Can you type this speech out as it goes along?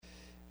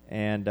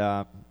And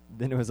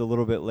then it was a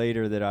little bit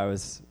later that I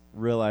was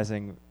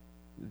realizing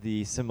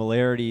the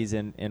similarities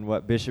in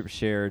what Bishop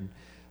shared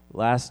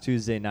last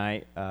Tuesday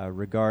night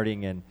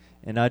regarding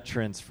an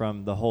utterance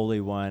from the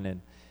Holy One,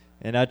 and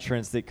an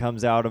utterance that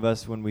comes out of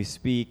us when we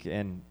speak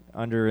and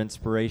under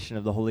inspiration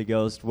of the Holy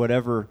Ghost,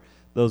 whatever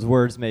those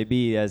words may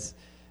be, as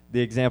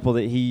the example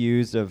that he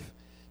used of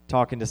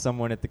talking to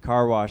someone at the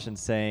car wash and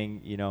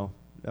saying, oh,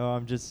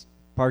 I'm just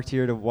parked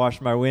here to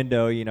wash my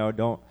window, I'm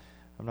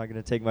not going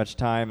to take much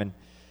time, and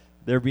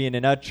there being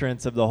an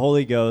utterance of the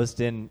Holy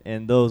Ghost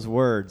in those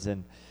words,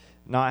 and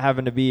not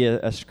having to be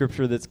a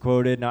scripture that's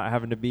quoted, not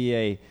having to be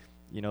a,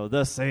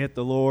 thus saith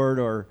the Lord,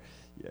 or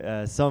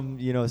some,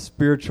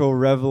 spiritual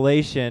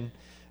revelation,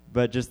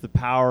 but just the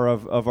power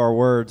of our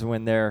words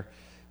when they're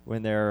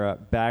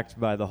backed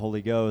by the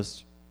Holy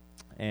Ghost.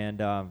 And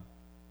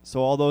so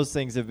all those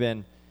things have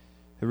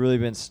really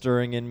been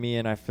stirring in me,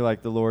 and I feel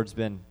like the Lord's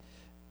been,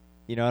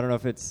 I don't know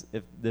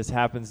if this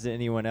happens to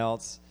anyone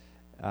else,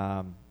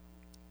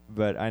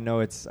 but I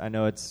know it's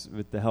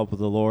with the help of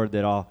the Lord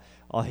that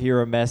I'll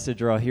hear a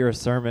message or I'll hear a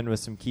sermon with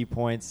some key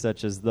points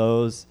such as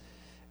those,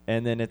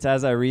 and then it's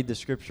as I read the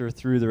scripture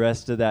through the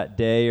rest of that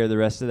day or the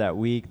rest of that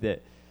week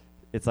that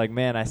it's like,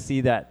 man, I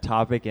see that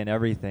topic in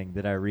everything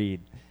that I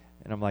read,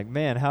 and I'm like,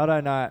 man, how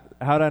did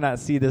I not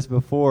see this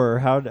before? Or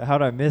how did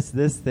I miss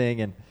this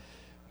thing?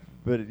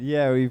 But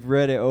yeah, we've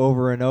read it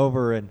over and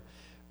over,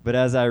 but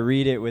as I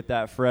read it with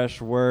that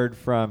fresh word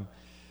from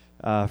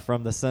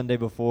the Sunday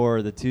before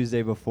or the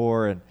Tuesday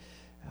before, and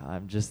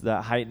just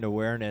that heightened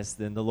awareness,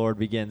 then the Lord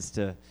begins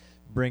to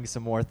bring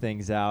some more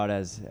things out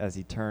as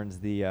He turns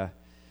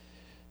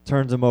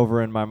them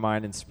over in my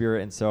mind and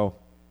spirit. And so,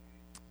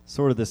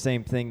 sort of the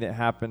same thing that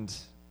happened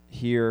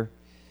here.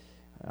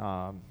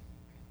 I'm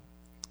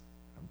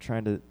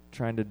trying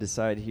to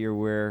decide here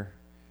where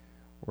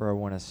I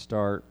want to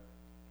start.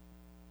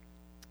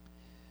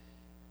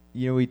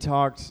 We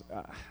talked.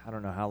 I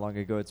don't know how long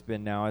ago it's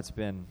been now. It's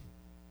been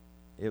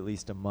at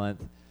least a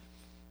month,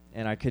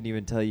 and I couldn't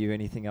even tell you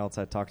anything else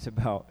I talked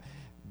about,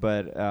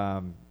 but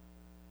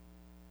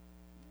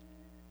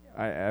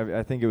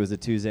I think it was a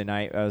Tuesday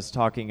night. I was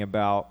talking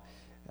about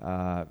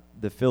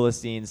the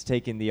Philistines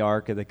taking the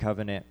Ark of the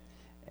Covenant,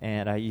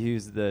 and I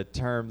used the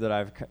term that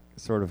I've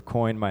sort of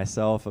coined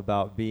myself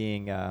about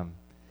being, I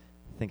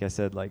think I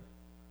said like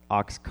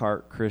ox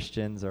cart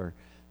Christians or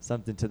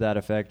something to that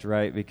effect,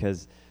 right?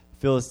 Because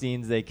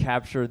Philistines, they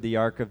captured the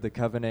Ark of the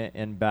Covenant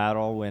in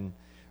battle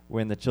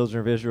when the children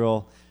of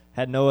Israel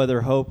had no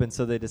other hope, and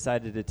so they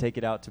decided to take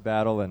it out to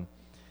battle, and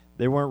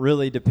they weren't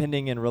really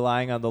depending and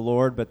relying on the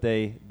Lord, but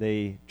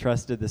they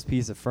trusted this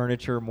piece of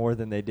furniture more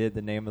than they did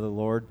the name of the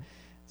Lord,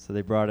 so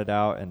they brought it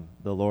out, and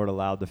the Lord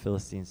allowed the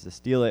Philistines to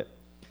steal it.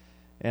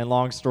 And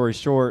long story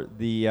short,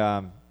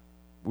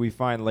 we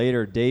find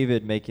later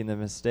David making the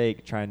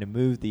mistake trying to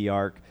move the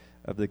Ark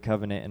of the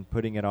Covenant and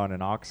putting it on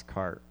an ox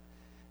cart,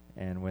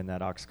 and when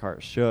that ox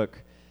cart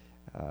shook,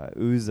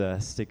 Uzzah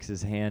sticks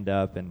his hand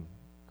up, and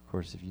of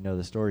course, if you know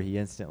the story, he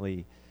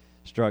instantly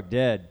struck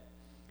dead.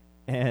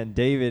 And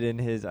David,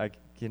 I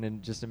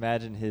can just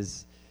imagine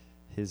his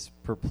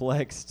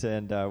perplexed,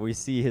 and we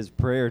see his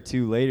prayer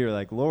too later,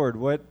 like, Lord,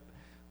 what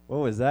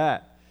was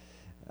that?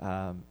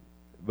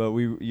 But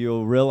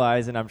you'll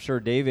realize, and I'm sure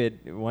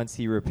David, once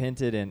he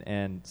repented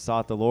and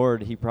sought the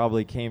Lord, he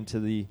probably came to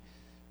the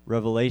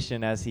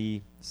revelation as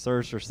he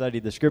searched or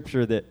studied the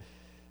scripture that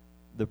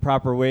the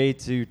proper way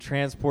to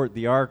transport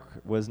the ark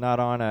was not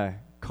on a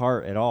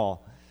cart at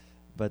all.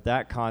 But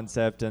that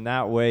concept and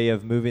that way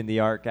of moving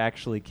the ark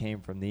actually came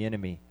from the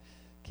enemy,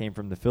 came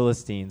from the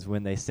Philistines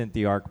when they sent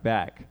the ark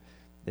back.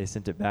 They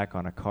sent it back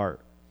on a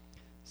cart.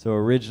 So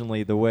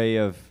originally the way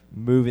of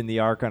moving the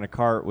ark on a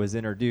cart was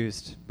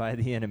introduced by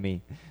the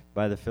enemy,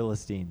 by the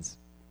Philistines.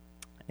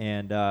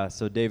 And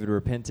so David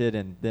repented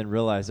and then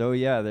realized, oh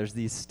yeah, there's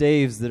these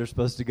staves that are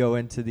supposed to go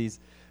into these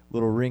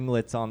little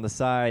ringlets on the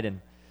side.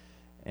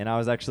 And I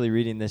was actually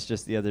reading this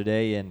just the other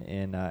day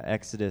in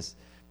Exodus.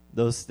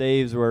 Those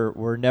staves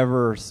were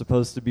never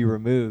supposed to be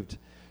removed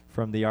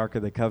from the Ark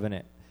of the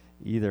Covenant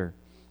either.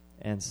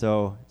 And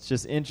so it's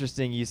just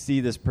interesting. You see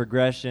this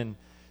progression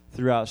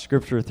throughout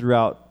Scripture,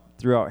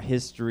 throughout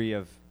history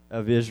of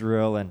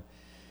Israel,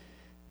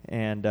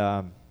 and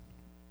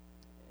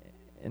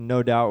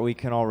no doubt we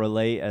can all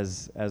relate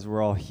as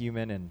we're all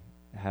human and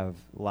have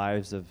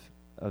lives of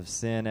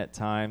sin at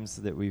times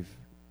that we've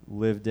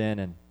lived in,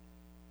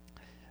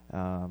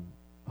 and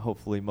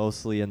hopefully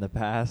mostly in the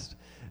past.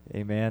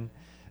 Amen.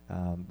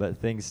 But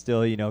things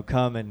still,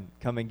 come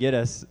and get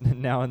us.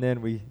 Now and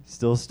then we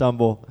still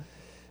stumble.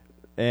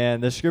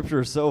 And the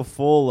Scripture is so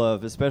full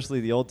of, especially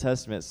the Old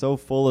Testament, so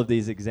full of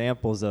these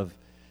examples of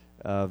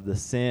the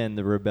sin,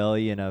 the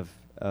rebellion of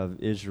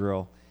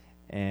Israel,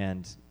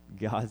 and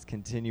God's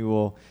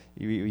continual.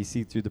 We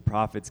see through the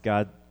prophets,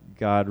 God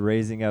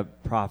raising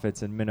up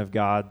prophets and men of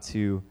God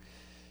to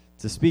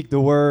speak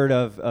the word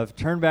of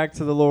turn back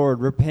to the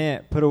Lord,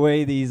 repent, put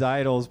away these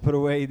idols, put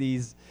away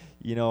these,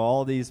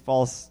 all these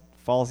false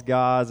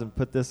gods, and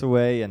put this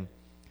away,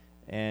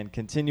 and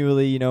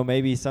continually,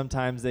 maybe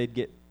sometimes they'd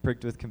get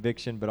pricked with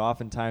conviction, but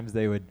oftentimes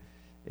they would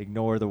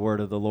ignore the word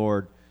of the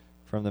Lord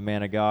from the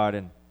man of God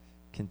and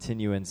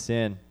continue in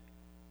sin.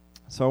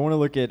 So I want to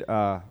look at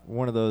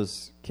one of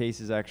those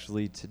cases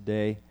actually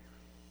today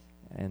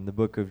in the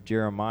book of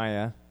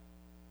Jeremiah.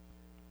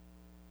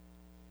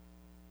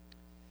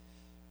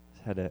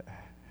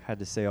 Had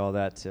to say all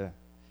that to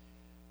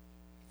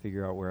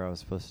figure out where I was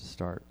supposed to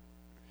start.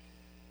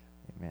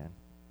 Amen.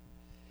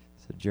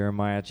 So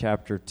Jeremiah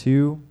chapter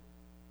 2.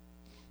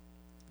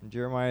 And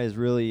Jeremiah is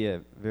really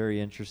a very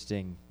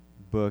interesting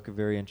book, a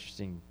very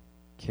interesting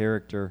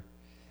character.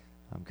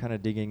 I'm kind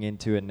of digging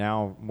into it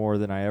now more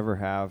than I ever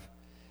have,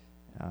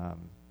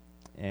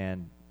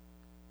 and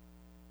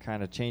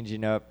kind of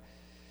changing up.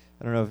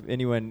 I don't know if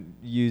anyone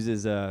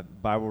uses a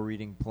Bible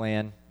reading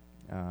plan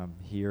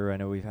here. I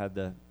know we've had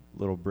the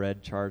little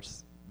bread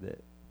charts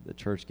that the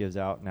church gives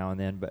out now and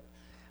then, but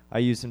I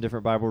use some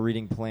different Bible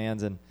reading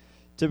plans, and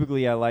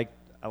typically I like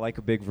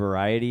a big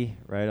variety,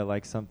 right? I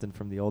like something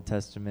from the Old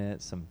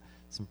Testament, some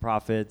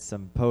prophets,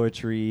 some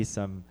poetry,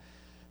 some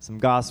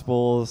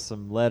gospels,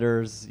 some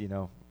letters,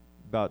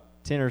 about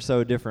 10 or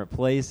so different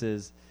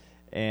places.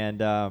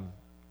 And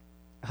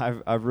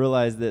I've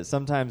realized that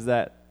sometimes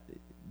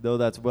though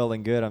that's well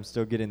and good, I'm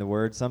still getting the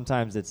word.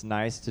 Sometimes it's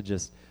nice to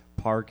just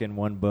park in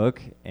one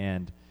book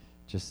and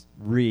just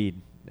read,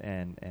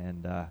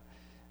 and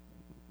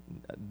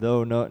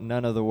though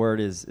none of the word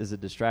is a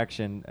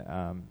distraction,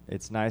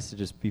 it's nice to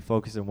just be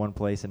focused in one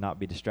place and not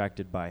be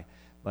distracted by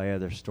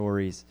other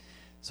stories.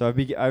 So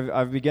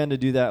I've begun to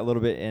do that a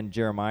little bit in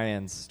Jeremiah,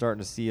 and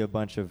starting to see a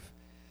bunch of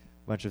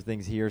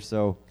things here.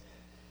 So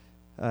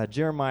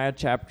Jeremiah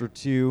chapter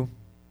 2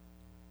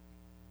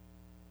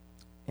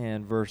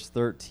 and verse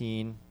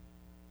 13.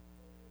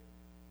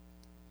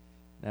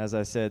 As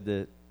I said,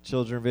 the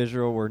children of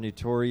Israel were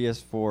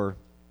notorious for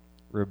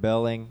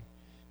rebelling,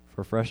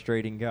 for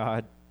frustrating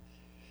God.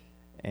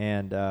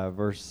 And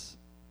verse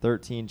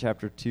 13,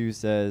 chapter 2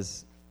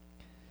 says,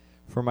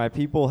 "For my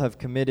people have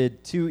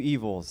committed two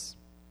evils."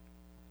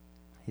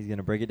 He's going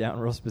to break it down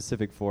real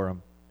specific for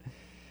them.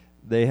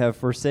 "They have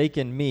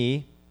forsaken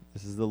me,"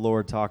 this is the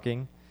Lord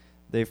talking,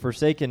 "they've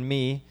forsaken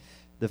me,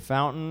 the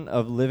fountain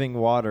of living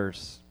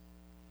waters,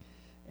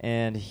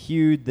 and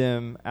hewed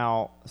them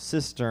out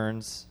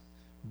cisterns,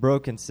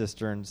 broken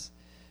cisterns,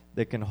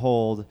 that can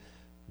hold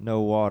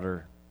no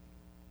water."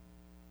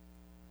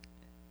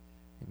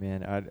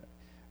 Amen.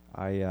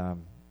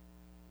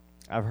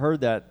 I've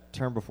heard that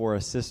term before,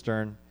 a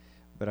cistern,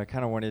 but I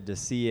kind of wanted to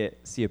see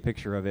a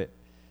picture of it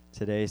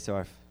today. So I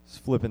was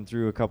flipping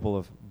through a couple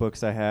of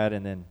books I had,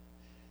 and then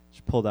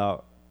just pulled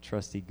out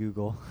trusty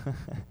Google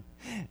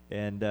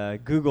and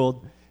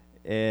Googled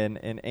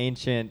an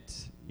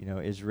ancient,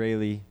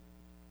 Israeli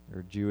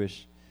or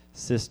Jewish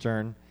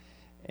cistern,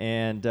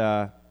 and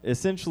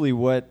essentially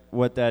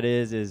what that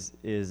is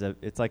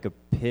it's like a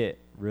pit,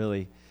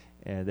 really.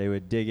 And they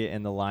would dig it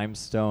in the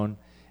limestone,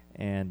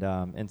 and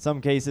in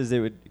some cases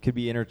it could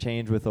be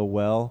interchanged with a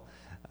well,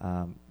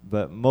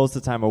 but most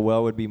of the time a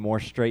well would be more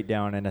straight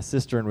down, and a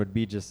cistern would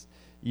be just,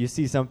 you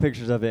see some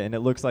pictures of it, and it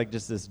looks like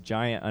just this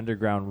giant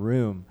underground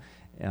room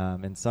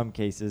in some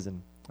cases,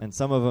 and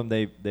some of them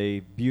they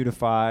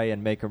beautify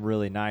and make them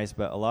really nice,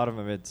 but a lot of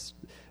them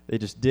they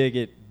just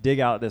dig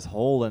out this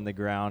hole in the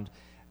ground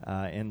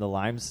in the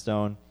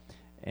limestone,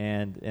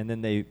 and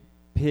then they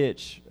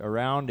pitch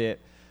around it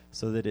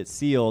so that it's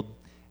sealed,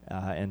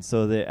 and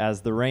so that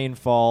as the rain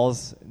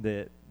falls,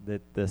 that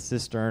the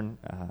cistern,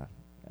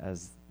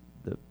 as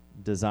the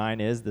design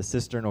is, the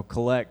cistern will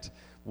collect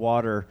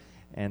water,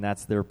 and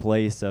that's their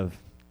place of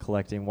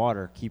collecting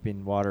water,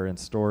 keeping water and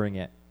storing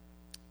it.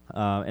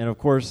 And of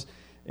course,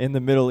 in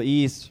the Middle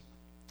East,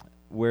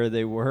 where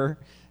they were,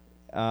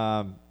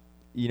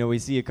 we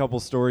see a couple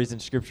stories in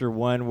Scripture.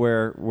 One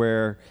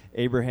where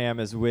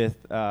Abraham is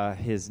with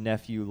his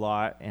nephew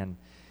Lot, and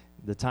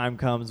the time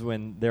comes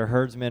when their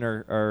herdsmen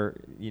are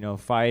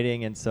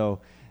fighting, and so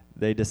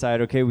they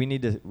decide, okay, we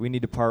need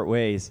to part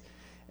ways.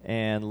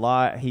 And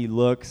Lot, he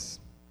looks,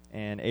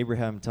 and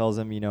Abraham tells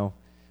him,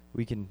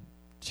 we can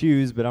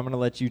choose, but I'm going to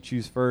let you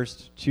choose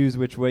first. Choose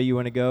which way you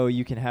want to go.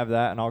 You can have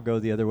that, and I'll go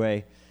the other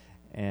way.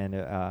 And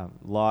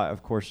Lot,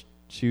 of course,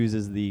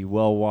 chooses the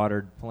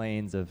well-watered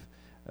plains of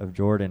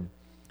Jordan,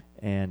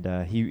 and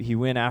he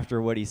went after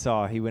what he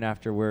saw. He went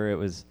after where it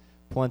was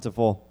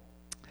plentiful.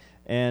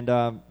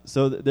 And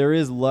so there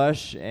is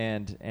lush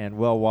and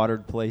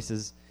well-watered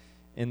places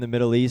in the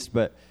Middle East,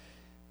 but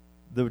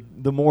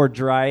the more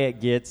dry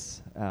it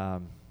gets,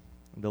 the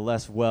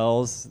less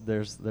wells.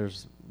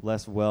 There's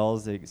less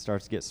wells. It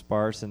starts to get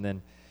sparse, and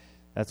then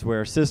that's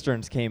where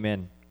cisterns came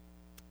in.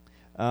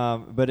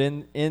 But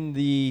in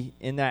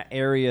that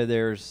area,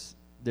 there's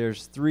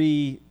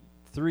three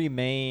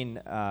main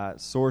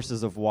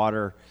sources of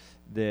water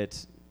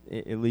that,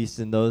 at least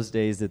in those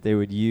days, that they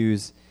would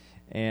use,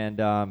 and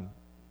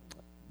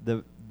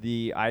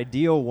the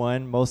ideal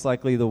one, most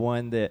likely the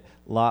one that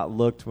Lot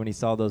looked when he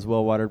saw those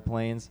well-watered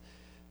plains,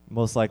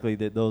 most likely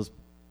that those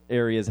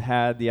areas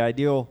had, the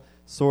ideal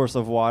source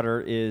of water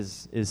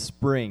is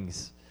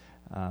springs,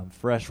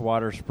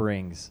 freshwater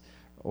springs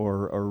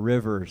or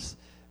rivers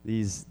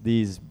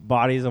these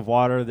bodies of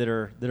water that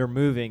are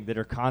moving, that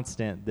are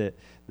constant, that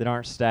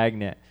aren't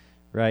stagnant,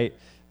 right?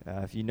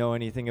 If you know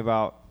anything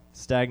about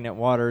stagnant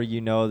water,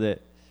 you know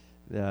that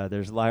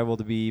there's liable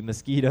to be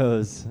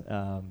mosquitoes,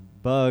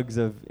 bugs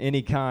of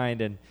any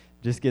kind, and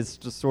just gets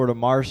just sort of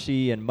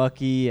marshy and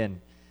mucky, and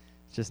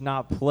it's just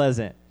not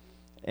pleasant.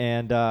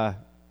 And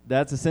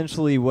that's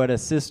essentially what a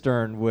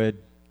cistern would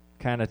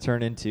kind of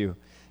turn into.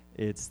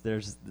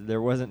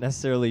 There wasn't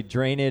necessarily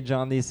drainage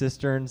on these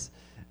cisterns.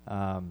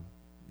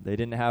 They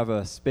didn't have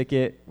a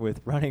spigot with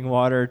running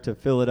water to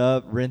fill it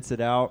up, rinse it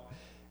out.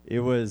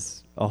 It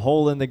was a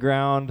hole in the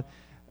ground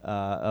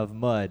of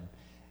mud.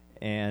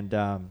 And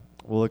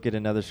we'll look at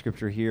another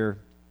scripture here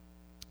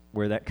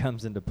where that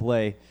comes into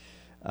play.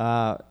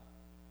 But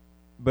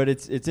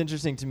it's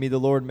interesting to me, the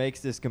Lord makes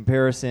this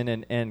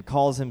comparison and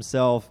calls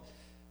himself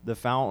the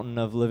fountain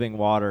of living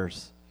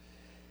waters.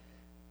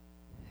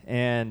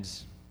 And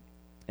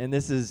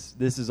this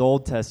is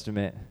Old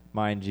Testament,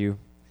 mind you,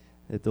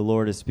 that the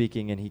Lord is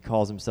speaking, and he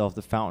calls himself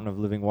the fountain of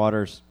living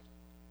waters.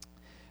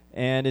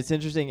 And it's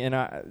interesting,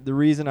 and the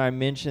reason I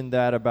mentioned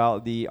that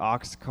about the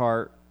ox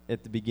cart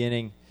at the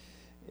beginning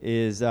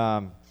is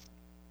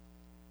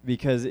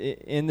because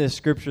in this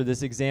scripture,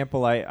 this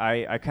example,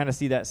 I kind of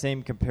see that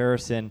same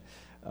comparison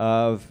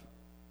of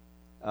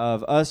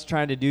us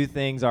trying to do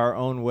things our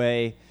own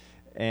way,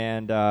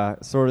 and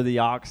sort of the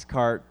ox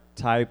cart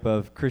type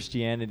of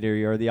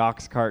Christianity, or the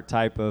ox cart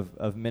type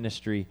of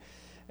ministry.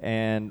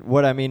 And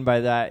what I mean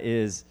by that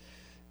is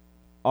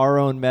our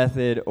own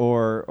method,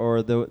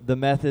 or the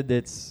method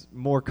that's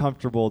more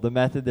comfortable, the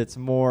method that's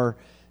more,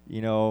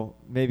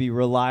 maybe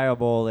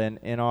reliable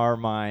in our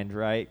mind,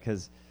 right?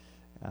 Because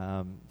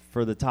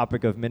for the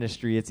topic of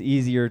ministry, it's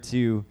easier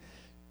to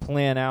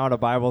plan out a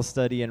Bible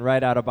study and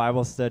write out a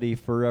Bible study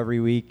for every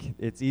week.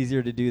 It's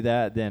easier to do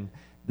that than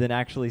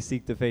actually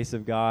seek the face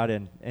of God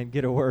and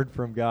get a word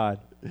from God,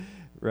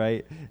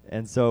 right?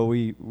 And so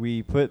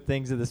we put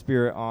things of the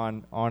Spirit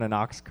on an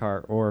ox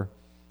cart, or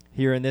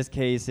here in this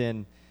case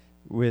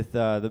with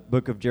the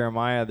book of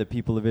Jeremiah, the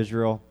people of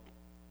Israel,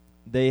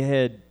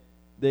 and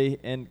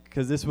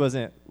because this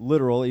wasn't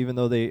literal, even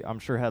though they, I'm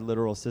sure, had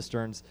literal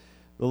cisterns,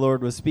 the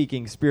Lord was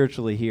speaking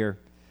spiritually here.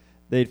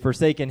 They'd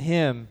forsaken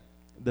him,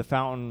 the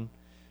fountain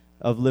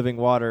of living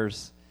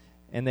waters,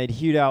 and they'd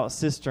hewed out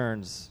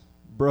cisterns,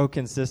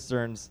 broken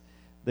cisterns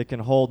that can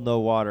hold no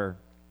water.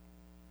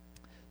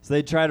 So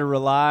they try to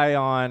rely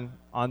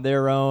on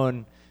their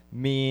own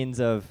means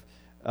of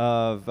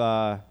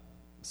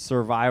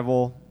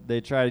survival.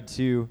 They tried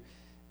to,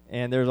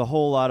 and there's a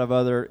whole lot of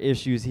other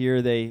issues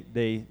here.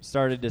 They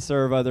started to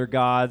serve other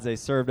gods. They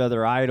served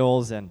other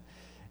idols,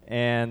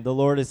 and the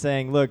Lord is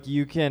saying, look,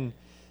 you can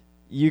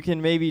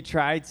maybe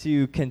try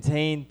to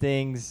contain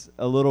things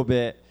a little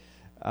bit,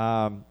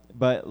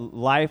 but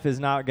life is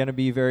not going to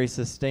be very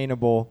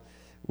sustainable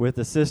with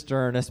a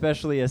cistern,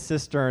 especially a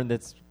cistern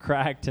that's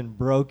cracked and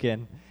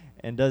broken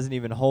and doesn't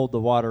even hold the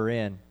water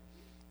in.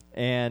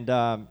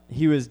 And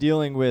he was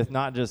dealing with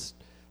not just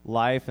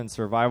life and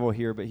survival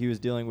here, but he was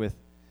dealing with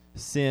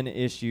sin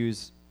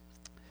issues.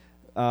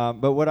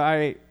 But what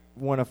I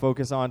want to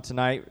focus on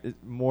tonight,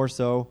 more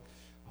so,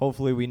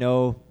 hopefully we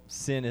know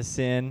sin is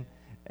sin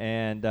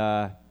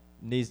and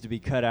needs to be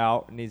cut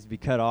out, needs to be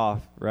cut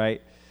off,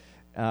 right?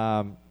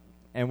 And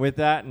with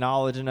that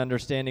knowledge and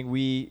understanding,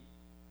 we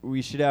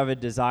should have a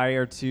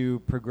desire to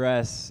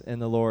progress in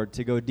the Lord,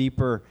 to go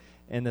deeper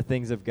in the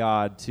things of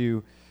God,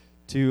 to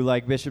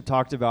like Bishop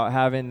talked about,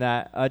 having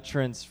that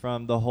utterance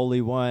from the Holy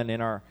One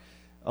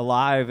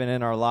alive and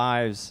in our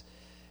lives.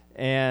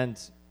 And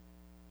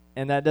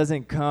that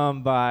doesn't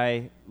come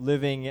by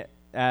living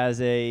as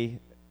a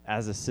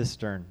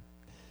cistern.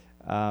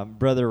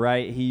 Brother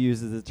Wright, he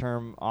uses the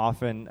term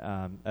often,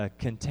 a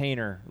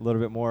container, a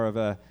little bit more of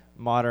a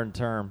modern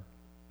term.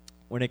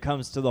 When it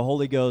comes to the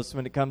Holy Ghost,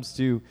 when it comes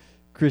to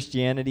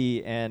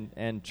Christianity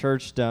and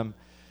churchdom,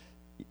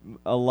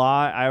 a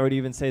lot, I would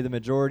even say the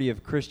majority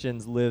of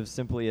Christians live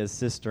simply as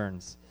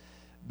cisterns.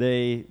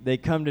 They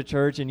come to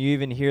church, and you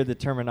even hear the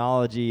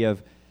terminology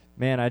of,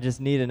 man, I just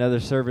need another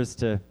service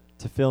to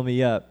fill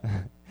me up.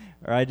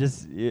 Or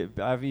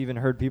I've even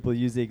heard people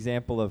use the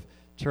example of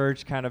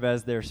church kind of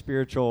as their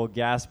spiritual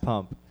gas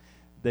pump.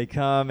 They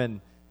come and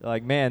they're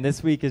like, man,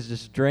 this week has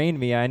just drained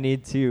me. I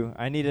need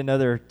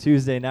another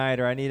Tuesday night,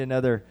 or I need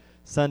another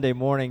Sunday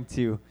morning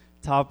to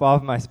top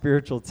off my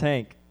spiritual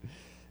tank.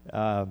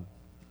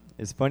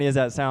 As funny as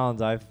that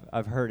sounds,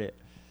 I've heard it,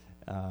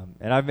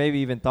 and I've maybe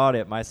even thought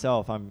it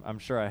myself. I'm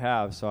sure I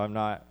have. So I'm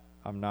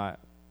not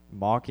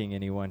mocking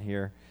anyone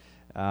here.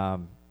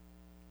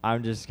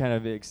 I'm just kind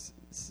of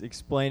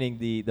explaining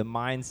the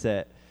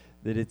mindset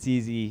that it's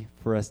easy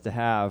for us to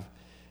have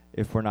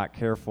if we're not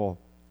careful.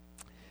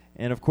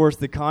 And of course,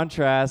 the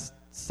contrast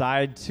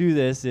side to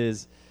this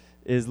is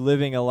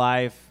living a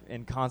life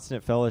in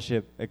constant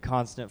fellowship, a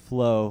constant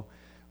flow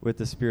with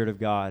the Spirit of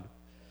God.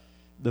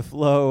 The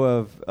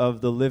flow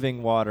of the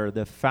living water,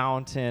 the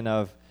fountain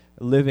of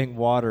living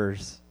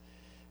waters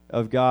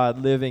of God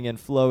living and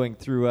flowing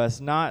through us.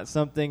 Not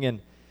something,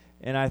 and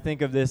I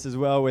think of this as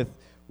well with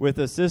with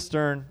a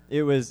cistern,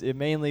 it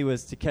mainly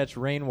was to catch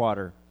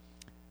rainwater.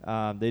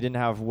 They didn't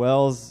have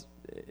wells.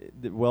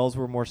 The wells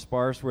were more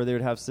sparse where they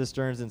would have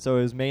cisterns, and so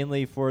it was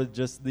mainly for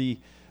just the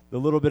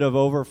little bit of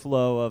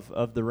overflow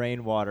of the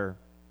rainwater.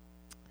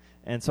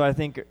 And so I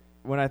think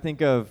when I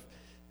think of,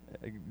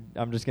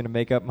 I'm just going to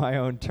make up my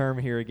own term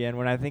here again,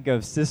 when I think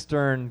of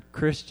cistern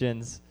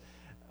Christians,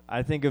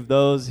 I think of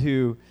those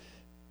who,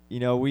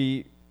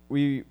 we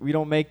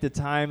don't make the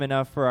time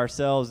enough for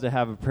ourselves to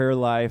have a prayer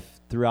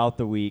life throughout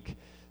the week.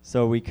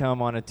 So we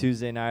come on a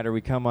Tuesday night or we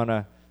come on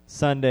a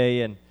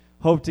Sunday and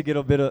hope to get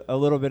a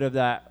little bit of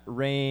that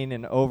rain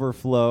and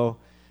overflow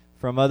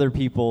from other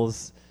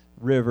people's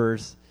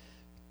rivers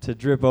to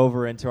drip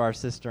over into our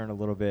cistern a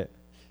little bit,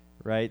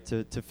 right?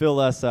 To fill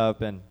us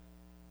up,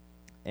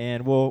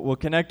 and we'll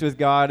connect with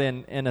God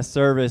in a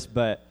service,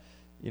 but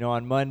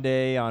on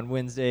Monday, on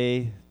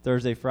Wednesday,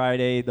 Thursday,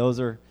 Friday,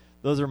 those are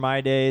my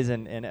days,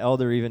 and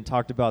Elder even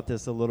talked about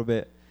this a little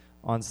bit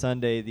on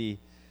Sunday,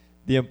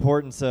 the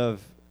importance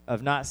of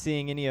not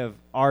seeing any of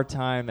our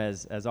time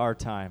as our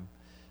time.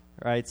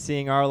 Right,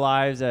 seeing our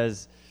lives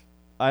as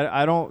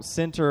I don't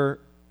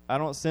center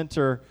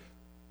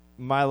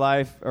my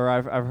life, or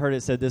I've heard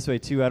it said this way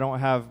too. I don't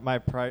have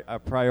a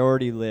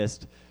priority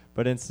list,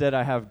 but instead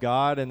I have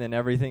God and then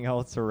everything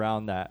else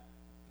around that.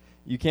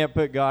 You can't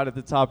put God at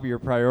the top of your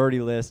priority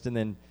list and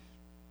then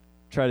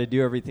try to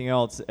do everything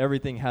else.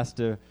 Everything has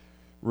to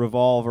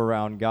revolve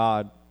around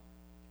God,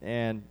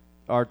 and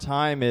our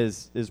time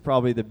is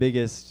probably the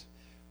biggest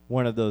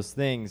one of those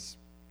things.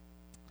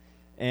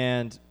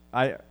 And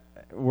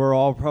we're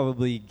all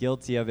probably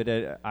guilty of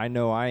it. I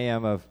know I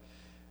am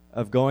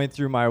of going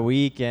through my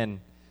week, and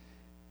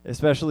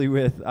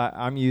especially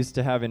I'm used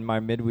to having my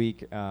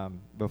midweek.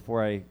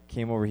 Before I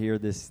came over here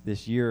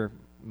this year,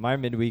 my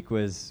midweek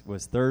was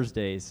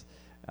Thursdays,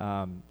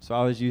 so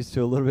I was used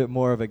to a little bit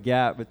more of a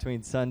gap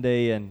between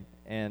Sunday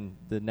and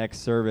the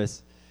next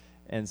service,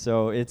 and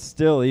so it's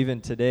still,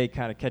 even today,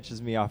 kind of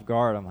catches me off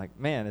guard. I'm like,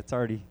 man, it's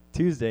already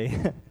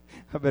Tuesday.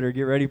 I better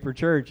get ready for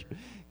church.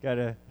 Got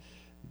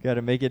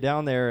to make it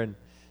down there and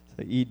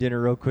eat dinner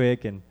real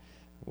quick and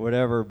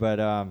whatever.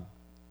 But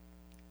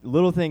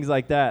little things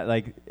like that,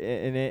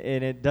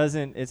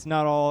 it's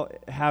not all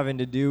having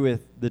to do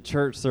with the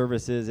church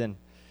services. And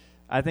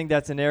I think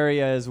that's an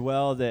area as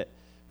well that,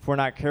 if we're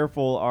not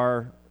careful,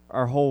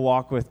 our whole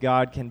walk with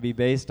God can be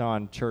based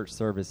on church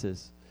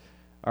services.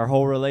 Our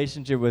whole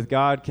relationship with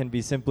God can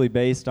be simply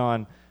based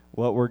on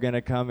what we're going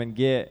to come and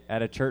get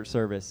at a church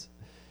service.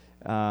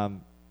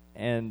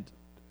 And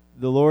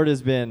the Lord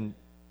has been,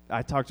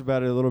 I talked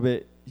about it a little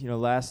bit,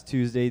 last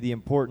Tuesday, the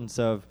importance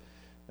of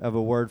a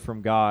word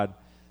from God,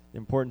 the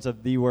importance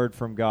of the word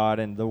from God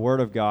and the word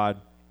of God.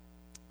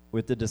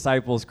 With the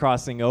disciples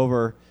crossing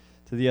over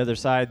to the other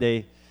side,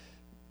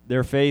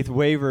 their faith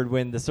wavered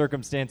when the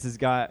circumstances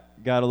got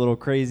a little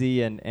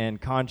crazy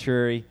and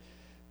contrary,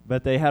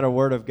 but they had a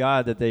word of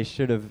God that they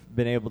should have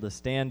been able to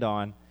stand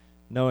on,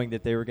 knowing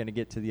that they were going to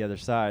get to the other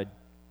side.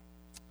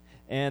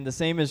 And the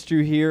same is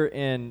true here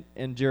in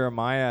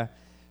Jeremiah.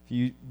 If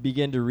you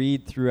begin to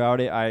read throughout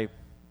it, I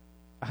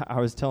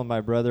was telling my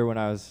brother when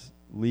I was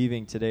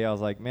leaving today, I was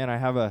like, man, I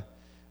have a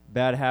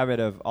bad habit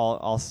of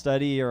I'll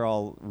study or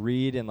I'll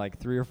read in like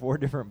 3 or 4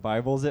 different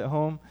Bibles at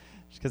home,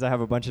 just because I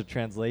have a bunch of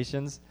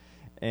translations,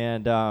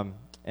 and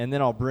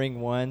then I'll bring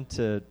one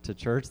to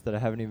church that I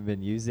haven't even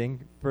been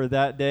using for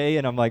that day,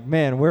 and I'm like,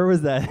 man, where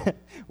was that?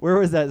 Where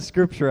was that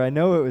scripture? I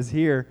know it was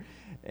here,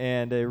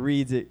 and it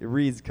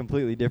reads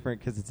completely different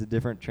because it's a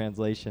different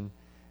translation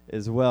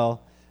as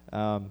well.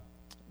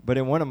 But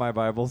in one of my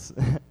Bibles,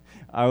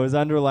 I was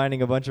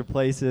underlining a bunch of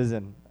places,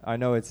 and I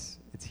know it's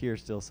here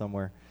still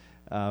somewhere.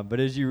 But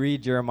as you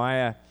read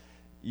Jeremiah,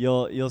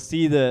 you'll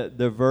see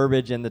the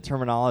verbiage and the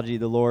terminology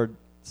the Lord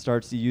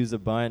starts to use a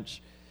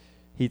bunch.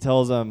 He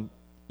tells them,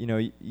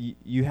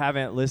 you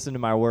haven't listened to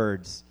my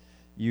words.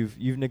 You've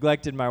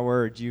neglected my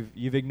words.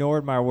 You've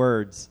ignored my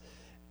words,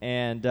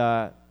 and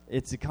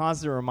it's a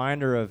constant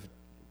reminder of,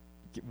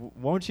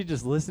 won't you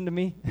just listen to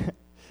me?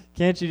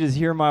 Can't you just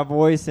hear my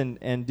voice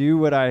and do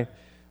what I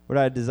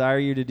desire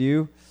you to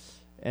do?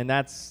 And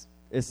that's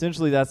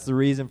the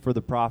reason for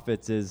the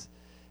prophets is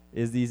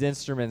these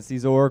instruments,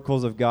 these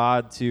oracles of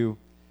God to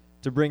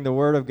bring the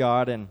word of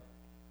God.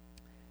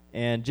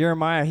 And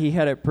Jeremiah, he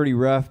had it pretty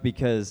rough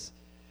because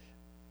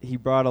he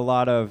brought a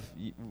lot of,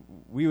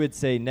 we would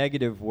say,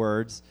 negative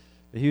words,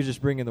 but he was just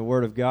bringing the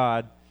word of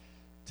God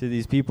to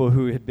these people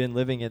who had been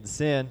living in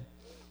sin.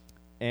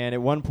 And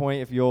at one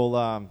point, if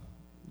you'll,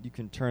 you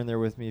can turn there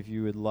with me if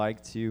you would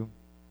like to,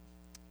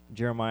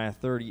 Jeremiah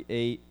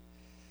 38.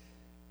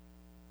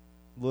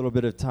 A little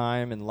bit of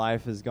time and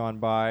life has gone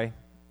by,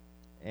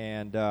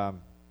 and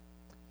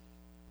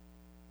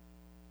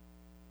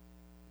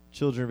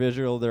children of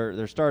Israel,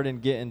 they're starting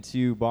to get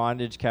into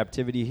bondage,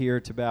 captivity here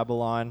to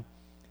Babylon.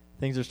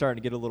 Things are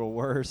starting to get a little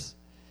worse,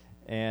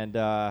 and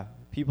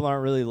people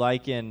aren't really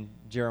liking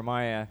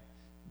Jeremiah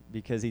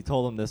because he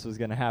told them this was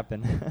going to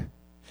happen.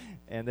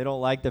 And they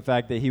don't like the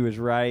fact that he was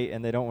right,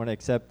 and they don't want to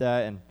accept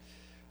that, and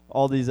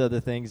all these other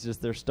things,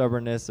 just their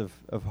stubbornness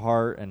of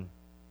heart.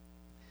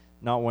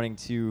 not wanting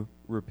to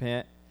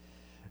repent.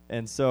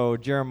 And so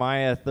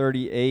Jeremiah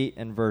 38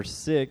 and verse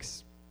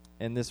 6,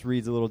 and this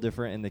reads a little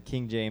different in the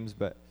King James,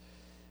 but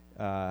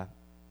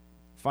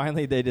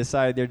finally they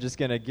decide they're just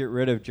going to get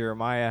rid of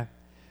Jeremiah.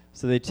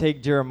 So they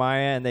take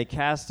Jeremiah and they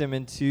cast him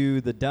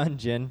into the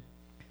dungeon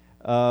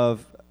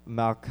of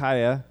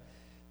Malchiah,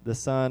 the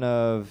son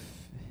of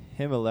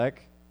Himelech,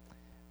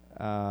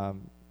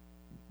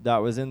 that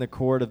was in the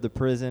court of the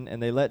prison,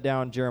 and they let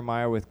down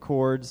Jeremiah with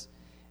cords,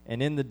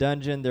 and in the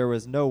dungeon there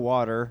was no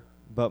water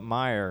but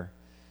mire.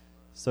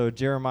 So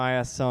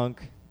Jeremiah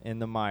sunk in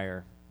the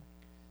mire.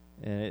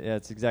 And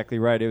that's exactly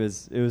right. It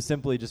was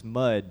simply just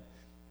mud,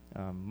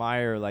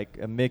 mire, like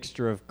a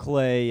mixture of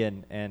clay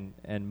and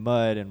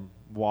mud and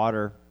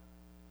water.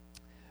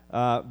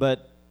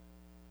 But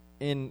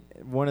in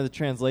one of the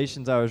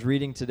translations I was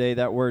reading today,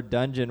 that word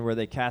dungeon, where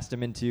they cast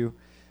him into,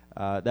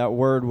 that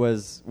word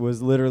was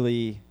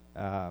literally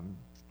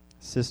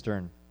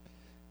cistern.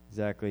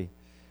 Exactly.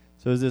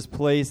 So it was this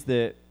place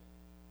that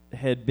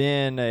had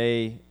been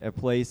a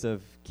place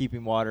of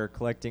keeping water,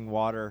 collecting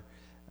water,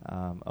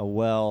 a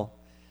well,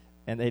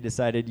 and they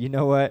decided, you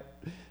know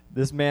what,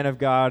 this man of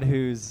God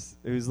who's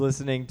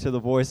listening to the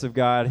voice of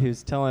God,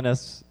 who's telling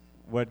us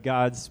what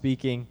God's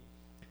speaking,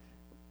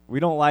 we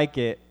don't like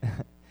it.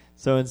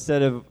 So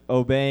instead of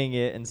obeying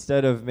it,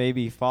 instead of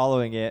maybe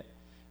following it,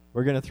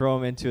 we're going to throw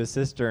him into a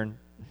cistern.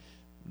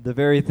 The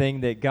very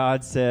thing that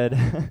God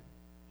said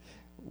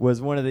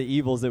was one of the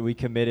evils that we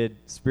committed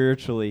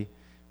spiritually,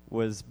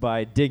 was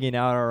by digging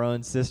out our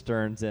own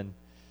cisterns and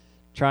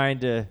trying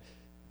to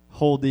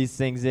hold these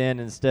things in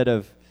instead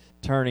of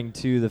turning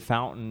to the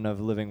fountain of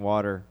living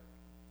water.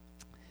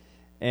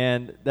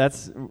 And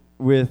that's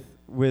with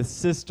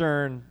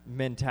cistern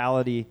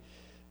mentality,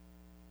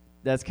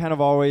 that's kind of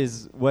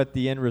always what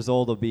the end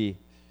result will be,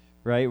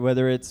 right?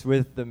 Whether it's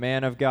with the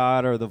man of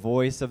God or the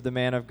voice of the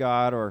man of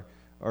God or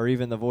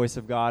even the voice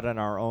of God in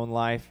our own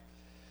life,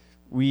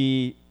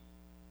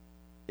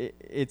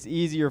 it's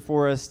easier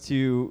for us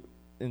to,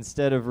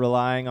 instead of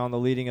relying on the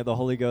leading of the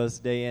Holy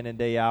Ghost day in and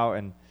day out,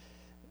 and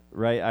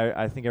right,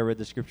 I think I read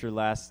the scripture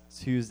last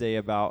Tuesday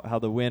about how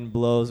the wind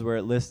blows where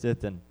it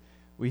listeth, and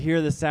we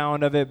hear the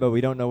sound of it, but we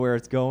don't know where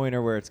it's going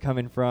or where it's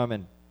coming from.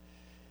 And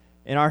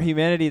in our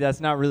humanity, that's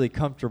not really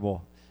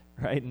comfortable,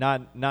 right?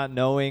 Not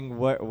knowing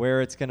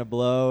where it's going to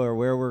blow or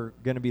where we're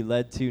going to be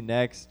led to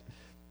next,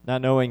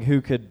 not knowing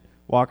who could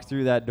walk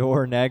through that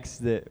door next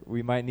that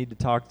we might need to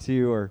talk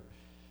to, or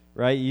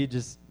right,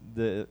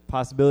 the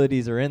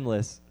possibilities are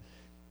endless.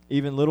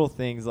 Even little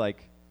things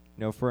like,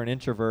 for an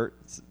introvert,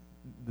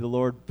 the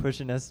Lord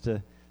pushing us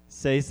to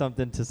say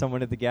something to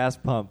someone at the gas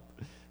pump,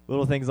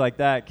 little things like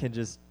that can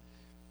just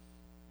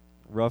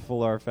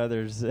ruffle our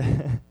feathers,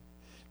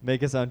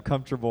 make us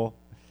uncomfortable,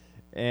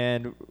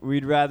 and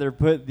we'd rather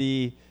put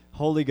the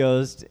Holy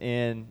Ghost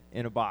in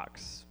a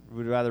box.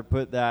 We'd rather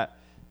put that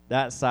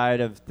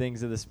side of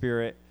things of the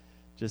Spirit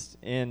just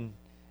in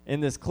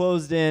this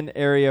closed-in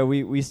area.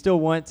 We still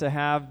want to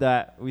have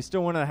that. We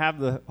still want to have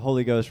the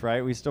Holy Ghost,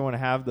 right? We still want to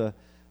have the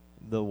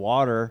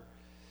water,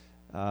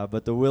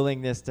 but the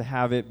willingness to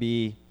have it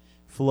be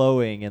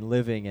flowing and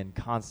living and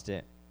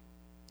constant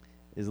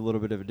is a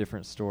little bit of a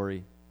different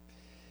story.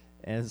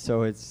 And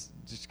so it's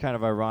just kind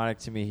of ironic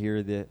to me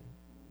here that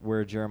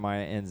where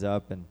Jeremiah ends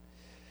up. And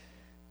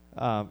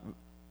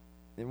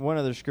in one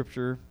other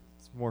scripture,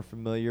 it's more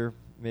familiar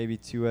maybe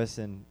to us,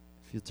 and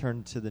if you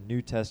turn to the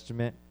New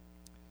Testament,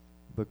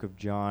 book of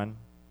John,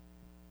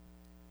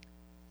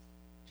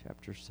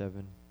 chapter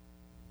 7.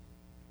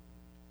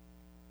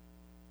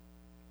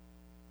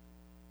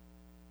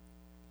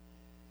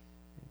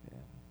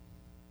 Amen.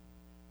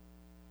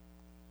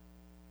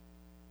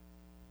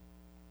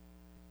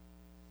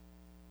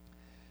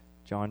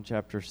 John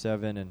chapter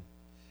 7, and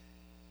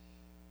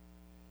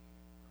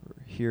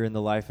we're here in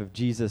the life of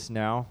Jesus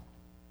now.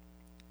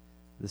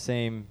 The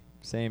same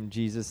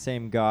Jesus,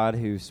 same God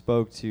who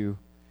spoke to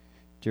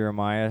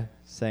Jeremiah,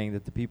 saying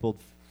that the people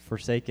had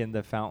forsaken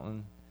the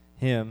fountain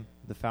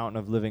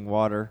of living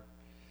water.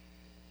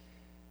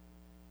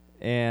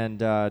 And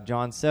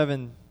John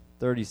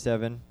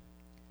 7:37,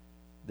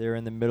 they're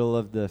in the middle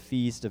of the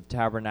Feast of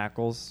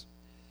Tabernacles,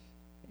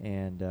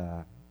 and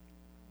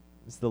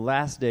it's the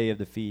last day of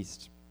the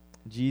feast.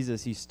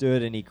 Jesus, he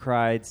stood and he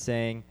cried,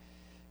 saying,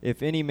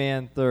 "If any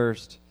man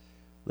thirst,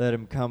 let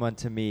him come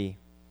unto me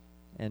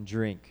and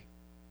drink.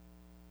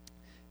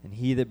 And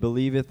he that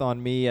believeth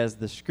on me, as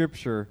the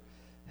scripture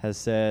has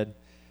said,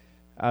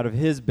 out of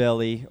his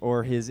belly,"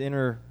 or his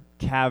inner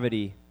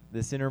cavity,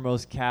 this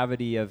innermost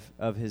cavity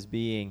of his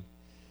being.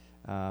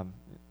 I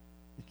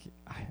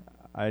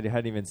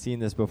hadn't even seen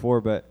this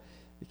before, but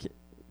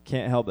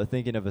can't help but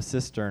thinking of a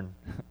cistern,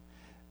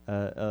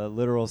 a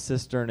literal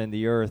cistern in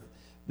the earth.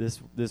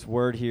 This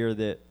word here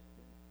that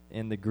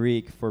in the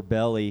Greek for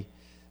belly,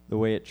 the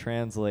way it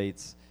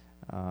translates,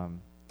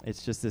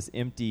 it's just this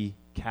empty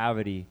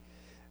cavity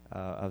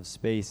of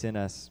space in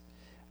us.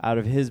 Out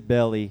of his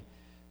belly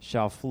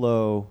shall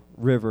flow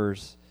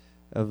rivers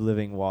of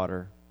living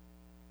water.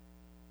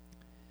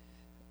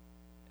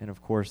 And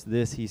of course,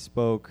 this he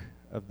spoke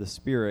of the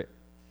Spirit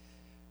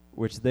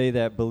which they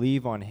that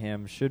believe on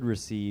him should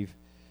receive.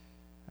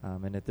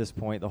 And at this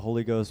point, the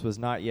Holy Ghost was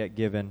not yet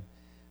given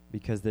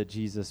because that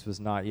Jesus was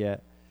not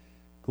yet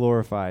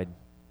glorified.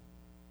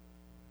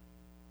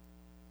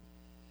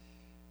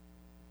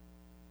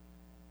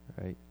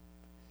 Right.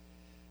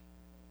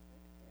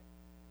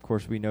 Of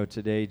course, we know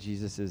today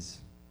Jesus has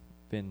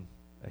been,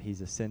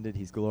 he's ascended,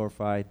 he's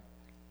glorified.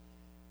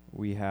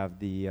 We have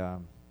the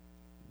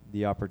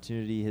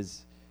opportunity.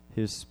 His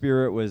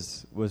Spirit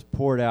was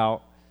poured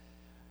out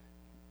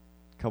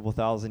a couple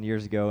thousand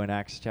years ago in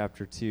Acts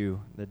chapter 2,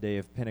 the day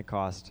of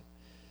Pentecost.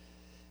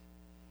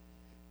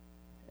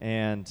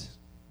 And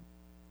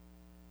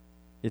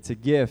it's a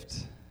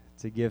gift.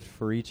 It's a gift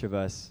for each of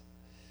us.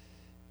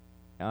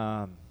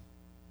 And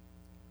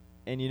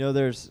you know,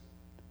 there's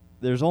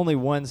only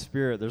one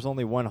Spirit. There's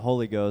only one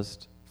Holy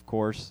Ghost, of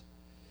course.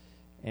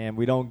 And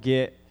we don't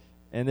get,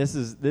 and this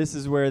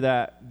is where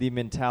the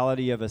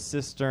mentality of a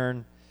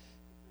cistern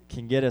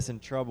can get us in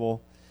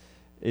trouble,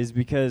 is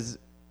because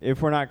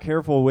if we're not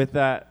careful with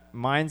that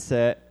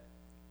mindset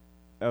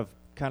of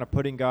kind of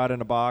putting God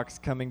in a box,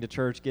 coming to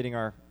church, getting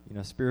our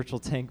spiritual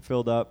tank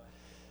filled up,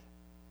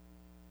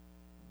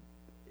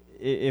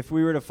 if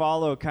we were to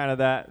follow kind of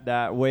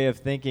that way of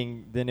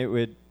thinking, then it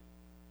would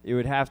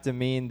have to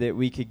mean that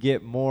we could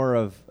get more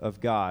of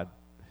God,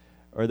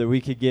 or that we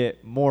could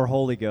get more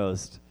Holy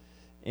Ghost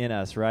in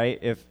us, right?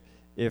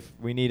 If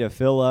we need a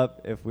fill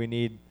up, if we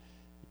need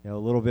a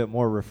little bit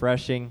more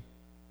refreshing,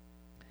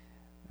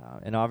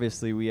 and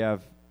obviously we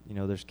have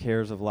there's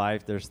cares of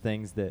life, there's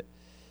things that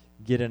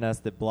get in us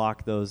that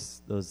block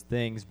those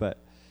things, but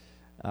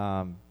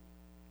the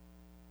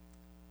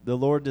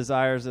Lord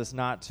desires us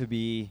not to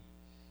be,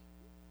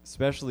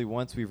 especially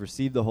once we've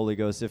received the Holy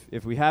Ghost.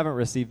 If we haven't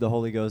received the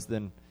Holy Ghost,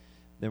 then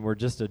we're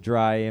just a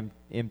dry,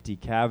 empty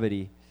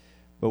cavity.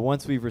 But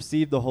once we've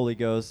received the Holy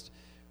Ghost,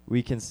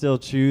 we can still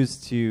choose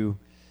to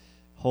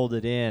hold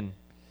it in.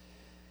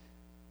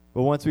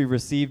 But once we've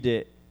received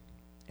it,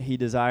 he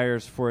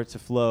desires for it to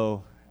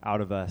flow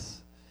out of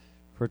us,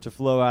 for it to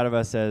flow out of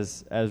us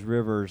as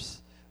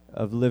rivers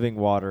of living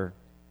water.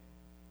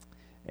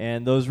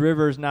 And those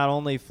rivers not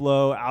only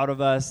flow out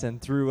of us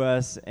and through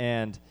us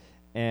and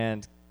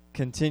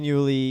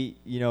continually,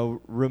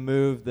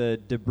 remove the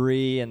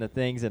debris and the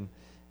things. And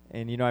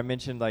I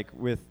mentioned like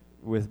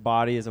with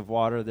bodies of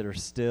water that are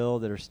still,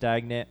 that are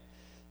stagnant,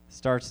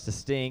 starts to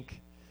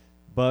stink.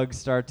 Bugs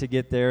start to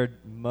get there.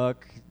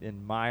 Muck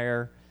and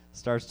mire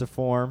starts to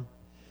form.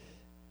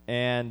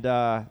 And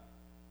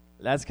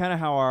that's kind of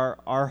how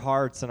our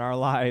hearts and our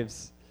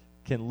lives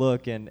can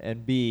look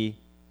and be,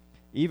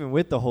 even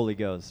with the Holy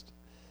Ghost.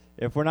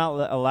 If we're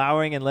not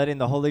allowing and letting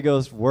the Holy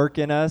Ghost work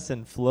in us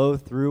and flow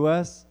through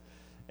us,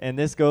 and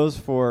this goes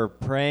for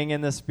praying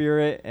in the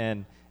Spirit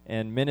and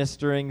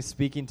ministering,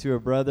 speaking to a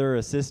brother,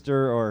 a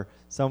sister, or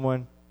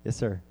someone. Yes,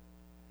 sir.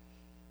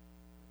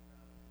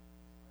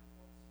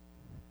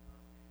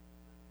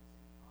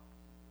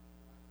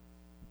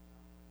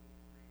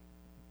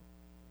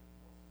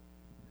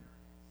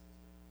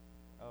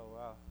 Oh,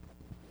 wow.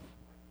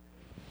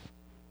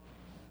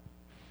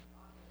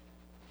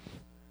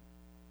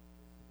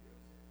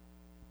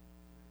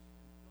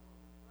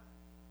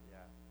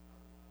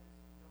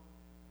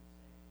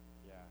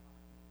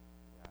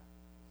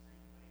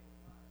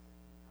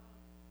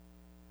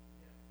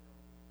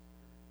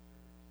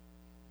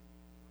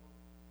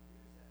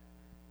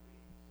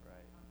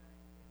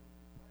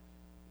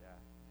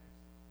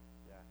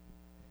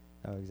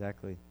 Oh,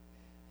 exactly.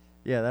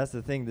 Yeah, that's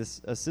the thing.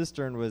 A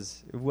cistern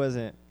was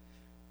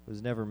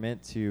never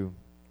meant to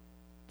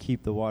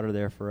keep the water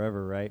there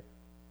forever, right?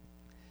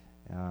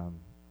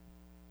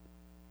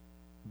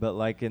 But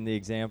like in the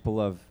example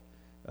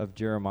of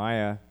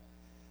Jeremiah,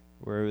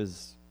 where it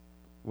was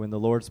when the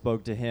Lord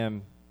spoke to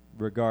him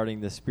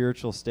regarding the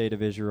spiritual state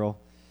of Israel,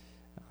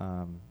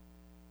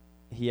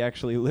 he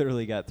actually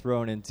literally got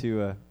thrown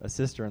into a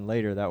cistern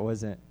later. That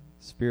wasn't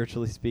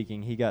spiritually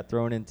speaking. He got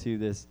thrown into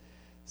this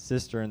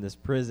cistern, this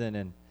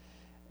prison,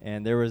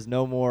 and there was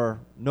no more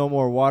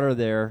water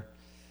there,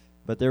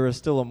 but there was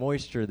still a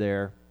moisture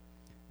there,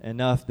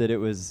 enough that it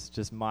was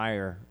just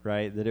mire,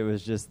 right? That it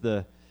was just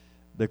the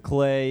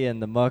clay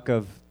and the muck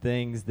of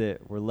things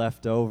that were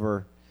left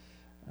over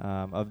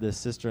of this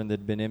cistern that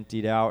had been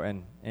emptied out,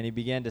 and he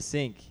began to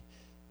sink.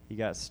 He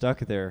got stuck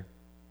there.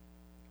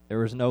 There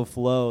was no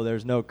flow.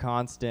 There's no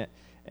constant,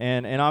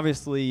 and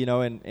obviously,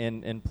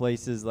 in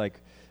places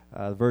like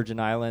Virgin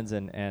Islands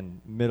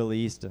and Middle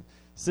East,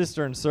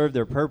 cisterns serve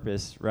their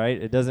purpose, right?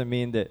 It doesn't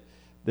mean that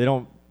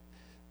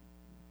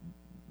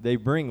they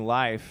bring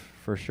life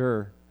for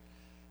sure.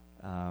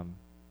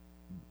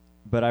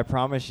 But I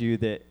promise you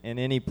that in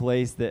any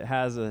place that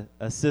has a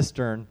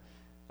cistern,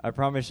 I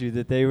promise you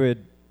that they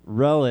would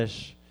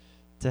relish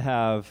to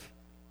have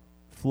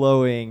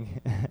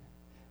flowing,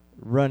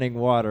 running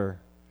water,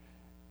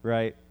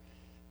 right?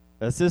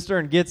 A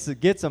cistern gets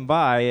them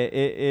by.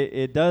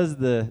 It does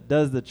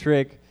the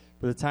trick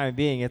for the time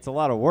being. It's a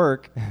lot of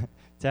work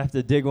to have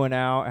to dig one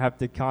out, have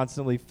to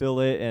constantly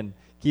fill it and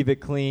keep it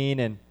clean,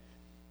 and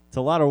it's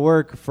a lot of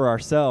work for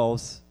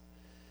ourselves.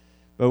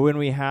 But when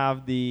we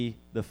have the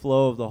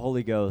flow of the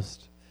Holy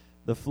Ghost,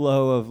 the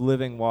flow of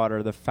living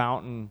water, the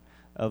fountain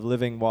of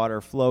living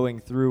water flowing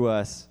through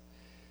us,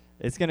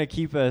 it's going to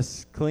keep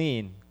us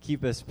clean,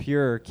 keep us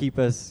pure, keep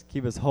us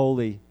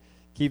holy,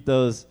 keep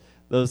those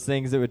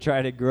things that would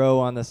try to grow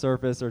on the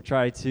surface or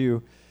try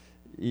to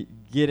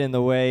get in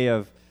the way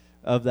of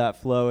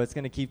that flow. It's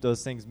going to keep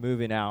those things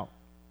moving out.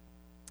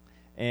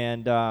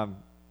 And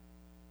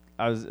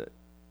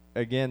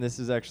this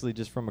is actually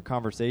just from a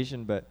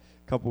conversation, but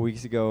a couple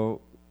weeks ago,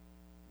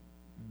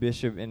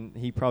 Bishop, and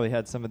he probably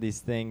had some of these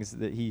things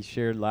that he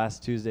shared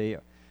last Tuesday,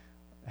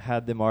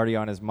 had them already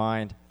on his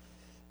mind.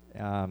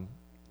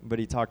 But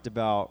he talked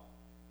about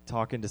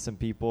talking to some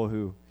people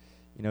who,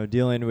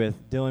 dealing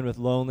with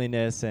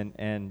loneliness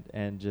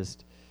and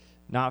just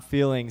not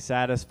feeling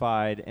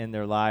satisfied in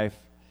their life.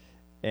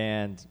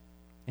 And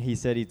he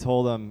said he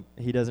told them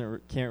he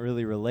can't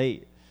really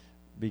relate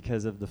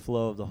because of the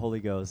flow of the Holy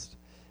Ghost,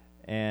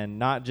 and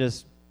not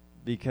just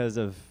because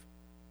of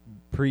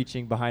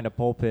preaching behind a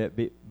pulpit,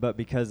 but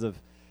because of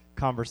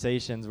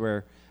conversations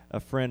where a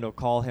friend will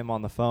call him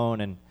on the phone,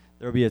 and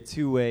there'll be a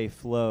two-way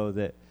flow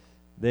that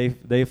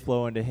they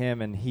flow into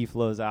him and he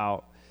flows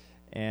out,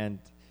 and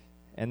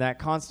that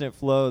constant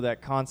flow,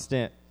 that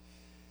constant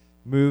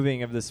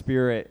moving of the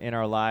Spirit in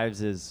our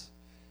lives is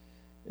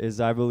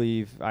I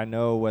believe, I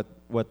know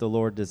what the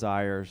Lord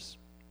desires.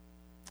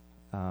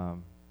 Because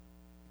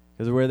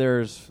where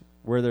there's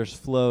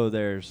flow,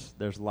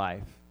 there's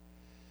life.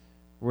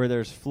 Where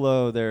there's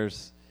flow,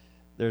 there's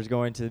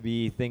going to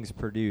be things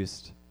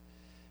produced.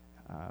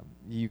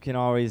 You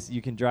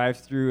can drive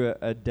through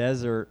a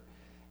desert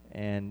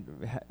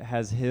and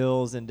has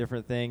hills and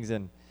different things,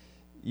 and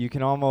you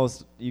can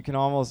almost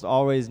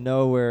always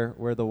know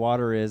where the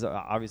water is,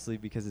 obviously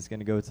because it's going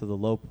to go to the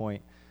low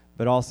point,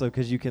 but also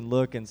because you can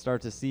look and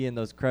start to see in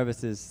those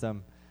crevices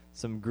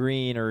some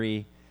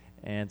greenery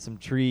and some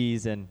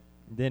trees, and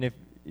then if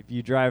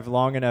you drive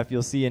long enough,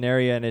 you'll see an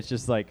area and it's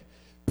just like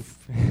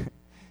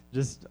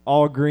just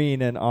all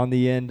green and on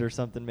the end or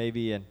something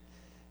maybe. And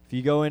if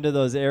you go into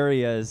those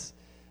areas,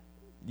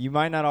 you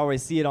might not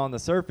always see it on the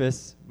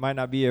surface, might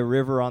not be a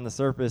river on the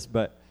surface,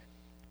 but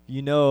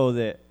you know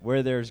that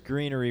where there's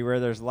greenery, where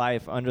there's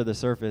life under the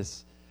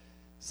surface,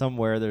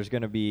 somewhere there's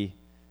going to be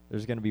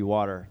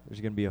water,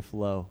 there's going to be a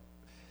flow.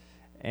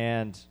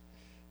 And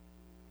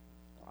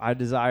I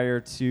desire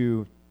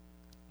to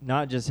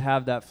not just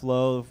have that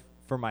flow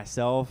for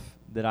myself,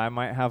 that I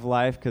might have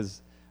life,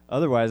 because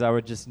otherwise I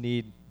would just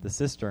need the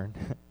cistern.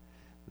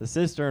 The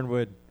cistern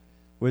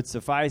would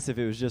suffice if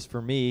it was just for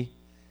me,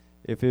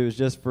 if it was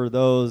just for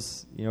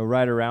those,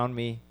 right around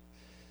me.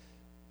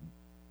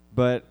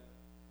 But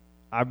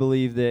I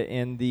believe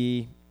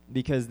that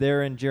because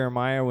there in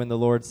Jeremiah, when the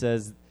Lord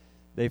says,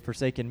 they've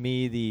forsaken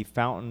me, the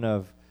fountain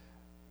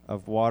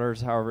of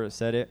waters, however it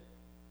said it.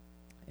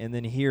 And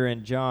then here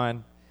in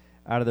John,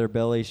 out of their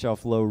belly shall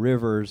flow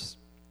rivers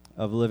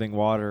of living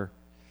water.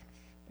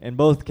 In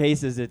both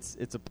cases,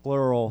 it's a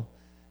plural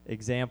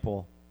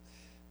example.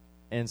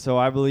 And so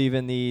I believe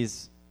in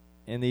these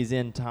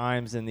end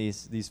times, in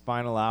these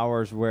final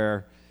hours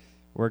where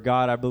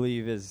God, I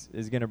believe, is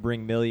going to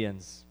bring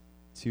millions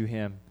to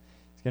him.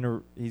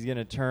 He's going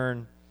to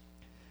turn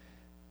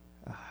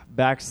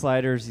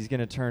backsliders. He's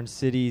going to turn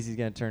cities. He's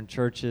going to turn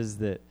churches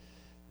that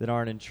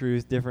aren't in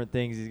truth, different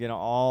things.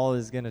 All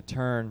is going to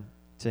turn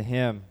to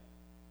him.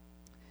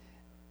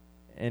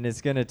 And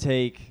it's going to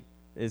take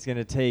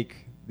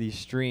these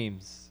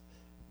streams,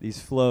 these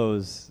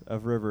flows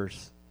of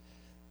rivers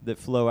that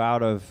flow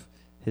out of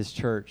his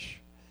church,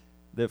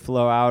 that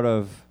flow out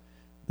of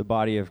the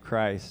body of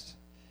Christ.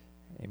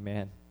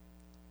 Amen.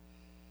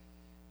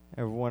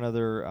 I have one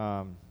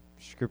other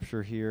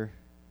scripture here.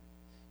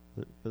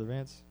 Brother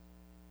Vance?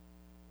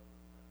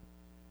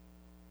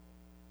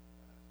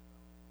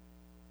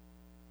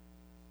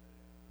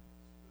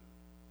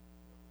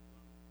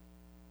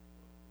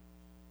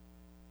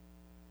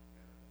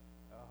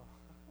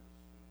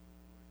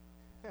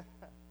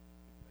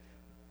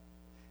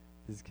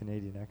 This is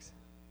Canadian accent.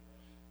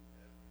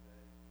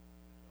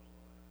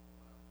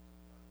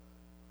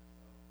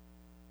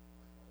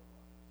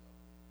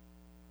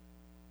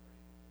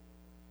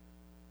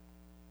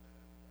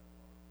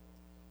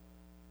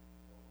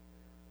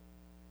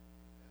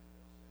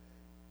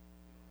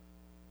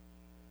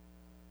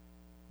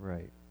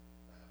 Right.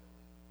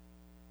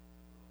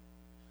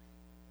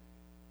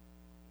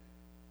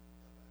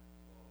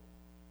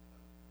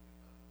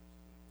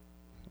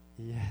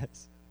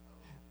 Yes.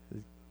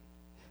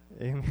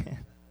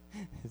 Amen.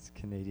 It's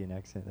Canadian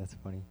accent. That's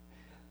funny.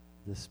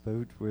 The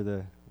spout where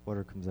the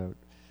water comes out.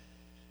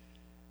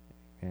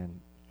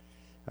 And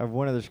I have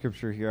one other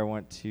scripture here I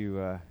want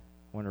to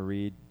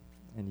read,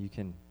 and you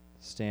can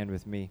stand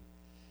with me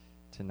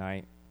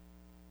tonight.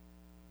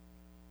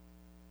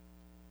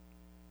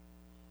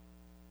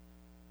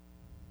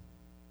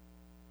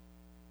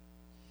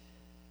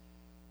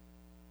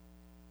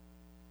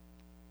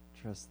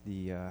 Trust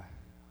the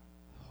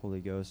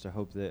Holy Ghost. I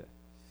hope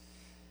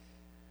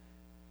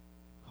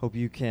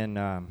you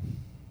can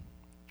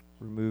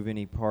remove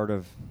any part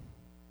of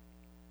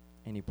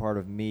any part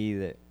of me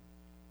that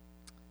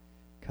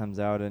comes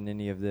out in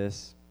any of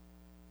this,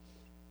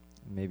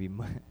 maybe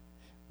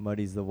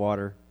muddies the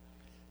water.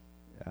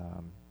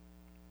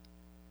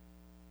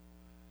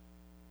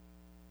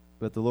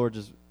 But the Lord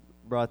just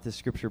brought this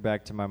scripture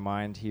back to my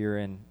mind here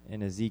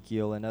in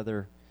Ezekiel,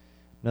 another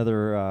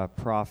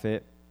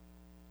prophet.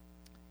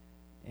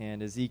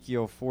 And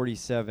Ezekiel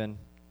 47,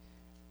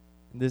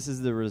 this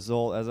is the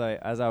result,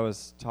 as I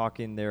was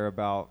talking there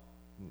about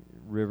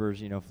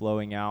rivers,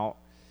 flowing out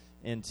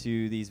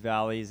into these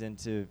valleys,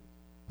 into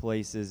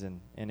places,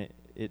 and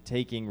it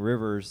taking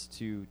rivers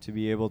to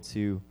be able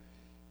to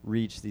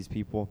reach these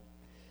people.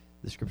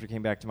 The scripture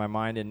came back to my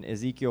mind in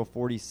Ezekiel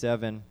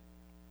 47.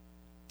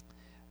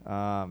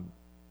 There's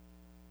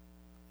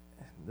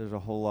a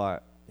whole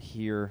lot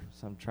here,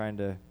 so I'm trying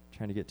to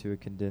get to a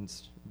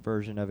condensed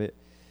version of it.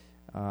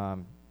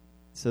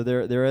 So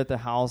they're at the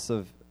house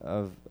of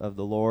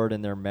the Lord,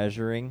 and they're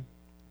measuring.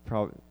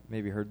 Probably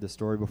maybe heard the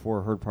story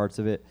before, heard parts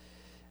of it.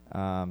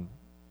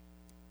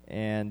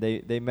 And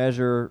they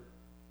measure.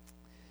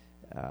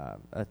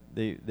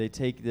 They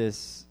take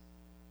this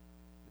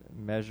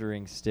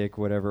measuring stick,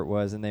 whatever it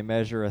was, and they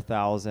measure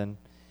 1,000,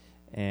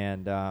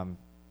 and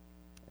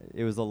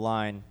it was a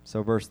line.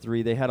 So verse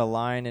 3, they had a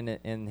line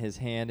in his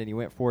hand, and he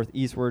went forth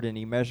eastward, and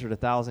he measured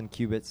 1,000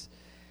 cubits,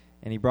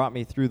 and he brought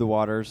me through the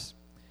waters,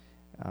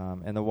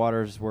 and the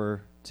waters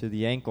were to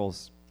the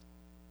ankles.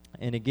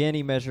 And again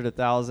he measured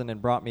 1,000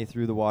 and brought me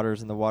through the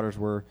waters, and the waters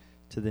were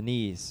to the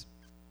knees.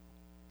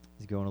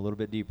 He's going a little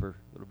bit deeper.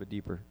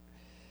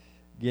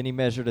 Again he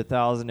measured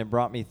 1,000 and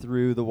brought me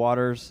through the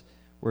waters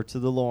were to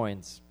the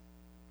loins.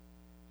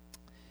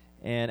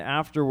 And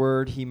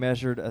afterward he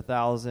measured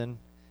 1,000,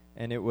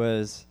 and it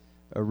was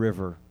a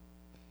river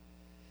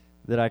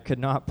that I could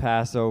not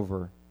pass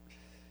over,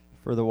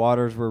 for the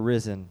waters were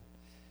risen,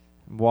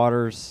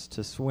 waters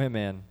to swim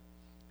in,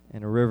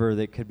 and a river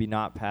that could be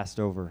not passed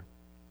over.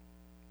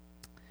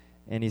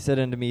 And he said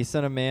unto me,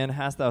 Son of man,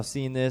 hast thou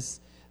seen this?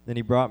 Then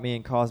he brought me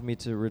and caused me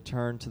to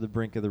return to the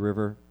brink of the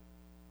river.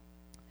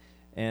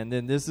 And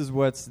then this is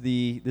what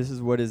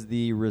is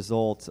the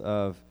result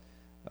of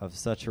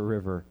such a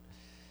river.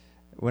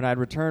 When I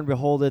returned,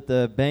 behold, at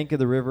the bank of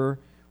the river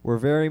were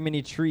very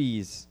many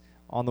trees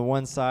on the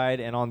one side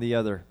and on the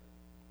other.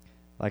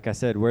 Like I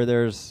said, where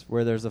there's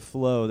a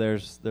flow,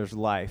 there's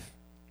life.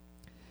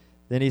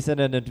 Then he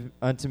said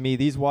unto me,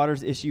 These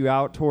waters issue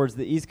out towards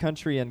the east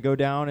country and go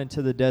down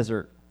into the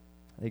desert.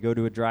 They go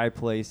to a dry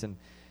place, and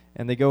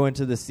they go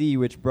into the sea,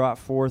 which brought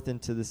forth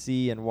into the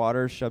sea, and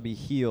waters shall be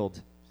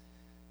healed.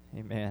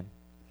 Amen.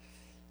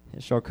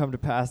 It shall come to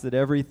pass that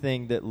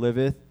everything that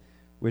liveth,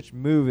 which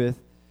moveth,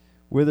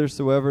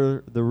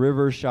 whithersoever the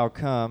river shall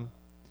come,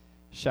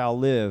 shall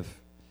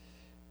live.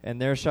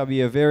 And there shall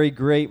be a very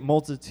great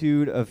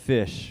multitude of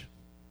fish,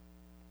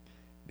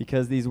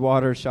 because these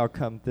waters shall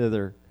come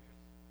thither.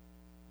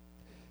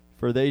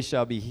 For they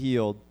shall be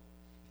healed,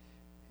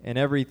 and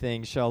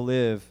everything shall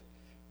live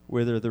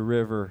whither the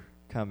river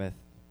cometh.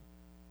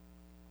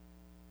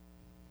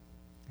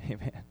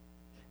 Amen.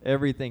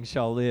 Everything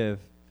shall live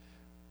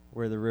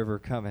where the river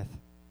cometh.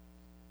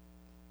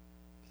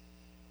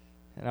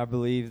 And I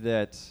believe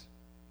that's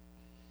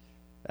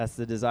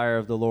the desire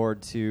of the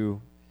Lord. He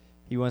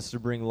wants to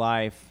bring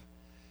life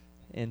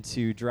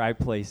into dry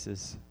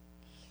places.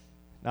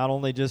 Not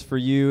only just for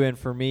you and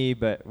for me,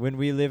 but when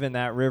we live in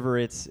that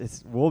river,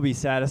 we'll be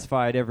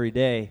satisfied every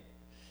day.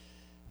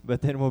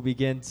 But then we'll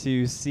begin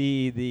to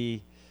see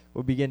the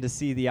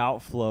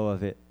outflow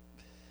of it.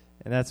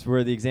 And that's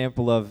where the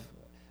example of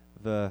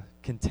the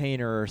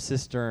container or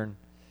cistern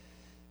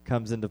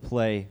comes into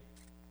play.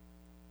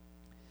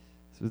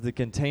 So with the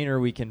container,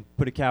 we can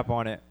put a cap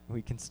on it.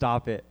 We can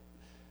stop it.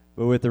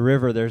 But with the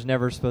river, there's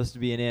never supposed to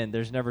be an end.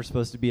 There's never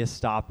supposed to be a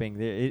stopping.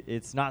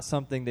 It's not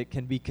something that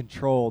can be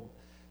controlled.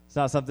 It's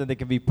not something that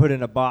can be put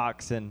in a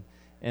box and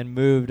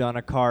moved on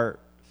a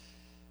cart.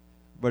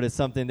 But it's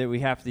something that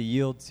we have to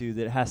yield to,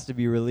 that has to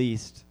be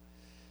released.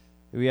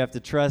 We have to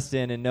trust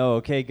in and know,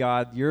 okay,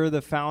 God, you're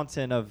the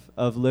fountain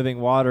of living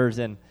waters,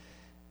 and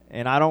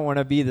I don't want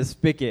to be the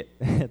spigot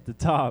at the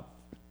top.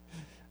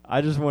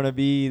 I just want to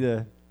be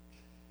the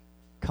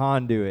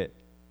conduit.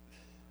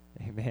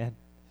 Amen.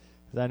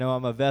 Because I know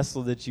I'm a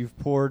vessel that you've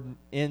poured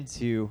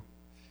into,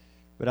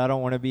 but I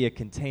don't want to be a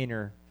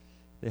container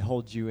that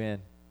holds you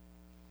in.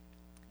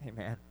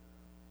 Amen.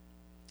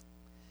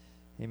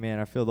 Amen.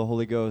 I feel the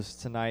Holy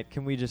Ghost tonight.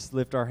 Can we just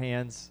lift our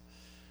hands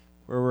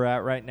where we're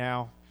at right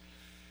now?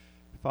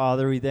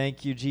 Father, we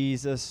thank you,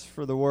 Jesus,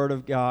 for the word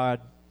of God.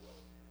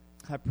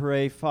 I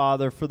pray,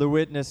 Father, for the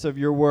witness of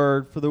your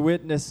word, for the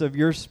witness of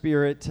your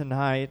spirit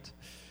tonight.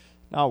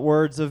 Not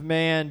words of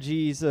man,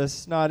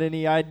 Jesus, not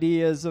any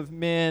ideas of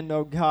men,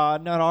 oh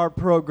God, not our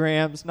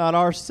programs, not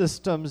our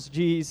systems,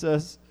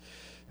 Jesus,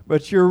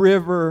 but your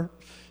river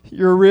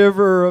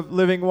of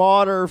living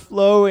water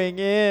flowing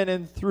in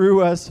and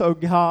through us, oh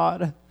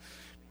God.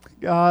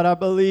 God, I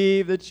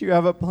believe that you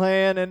have a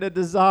plan and a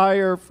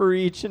desire for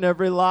each and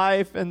every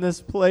life in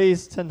this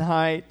place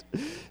tonight.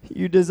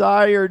 You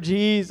desire,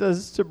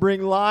 Jesus, to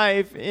bring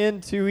life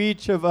into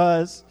each of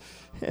us.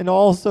 and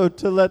also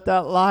to let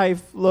that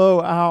life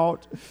flow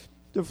out,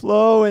 to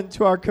flow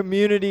into our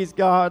communities,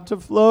 God, to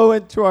flow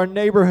into our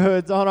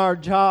neighborhoods, on our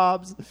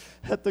jobs,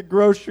 at the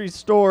grocery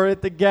store,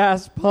 at the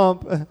gas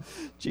pump.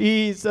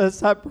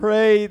 Jesus, I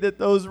pray that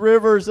those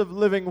rivers of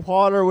living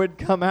water would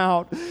come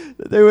out,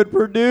 that they would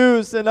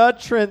produce an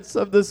utterance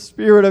of the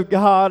Spirit of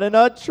God, an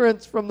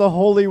utterance from the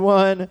Holy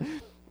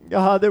One.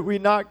 God, that we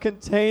not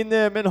contain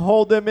them and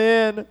hold them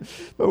in,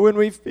 but when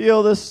we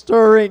feel the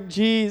stirring,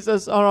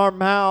 Jesus, on our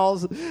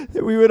mouths,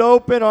 that we would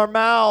open our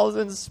mouths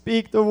and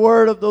speak the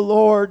word of the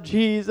Lord,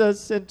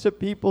 Jesus, into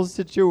people's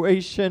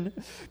situation.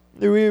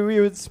 That we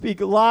would speak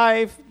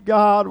life,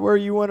 God, where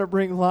you want to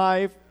bring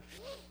life.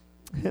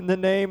 In the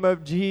name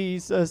of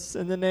Jesus,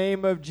 in the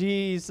name of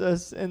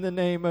Jesus, in the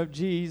name of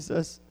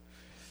Jesus.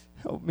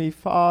 Help me,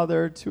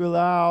 Father, to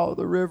allow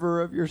the river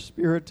of your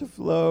Spirit to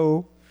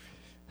flow.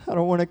 I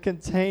don't want to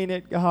contain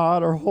it,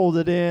 God, or hold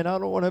it in. I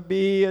don't want to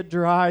be a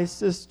dry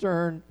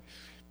cistern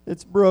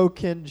that's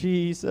broken,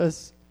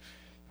 Jesus.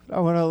 But I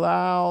want to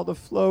allow the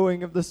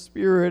flowing of the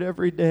Spirit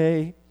every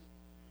day.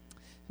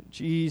 In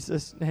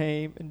Jesus'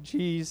 name, in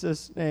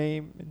Jesus'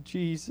 name, in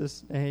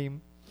Jesus'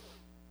 name.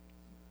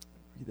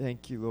 We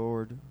thank you,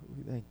 Lord.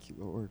 We thank you,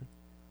 Lord.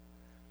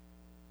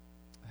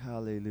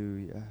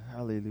 Hallelujah,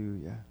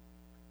 hallelujah.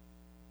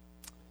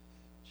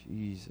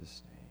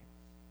 Jesus' name.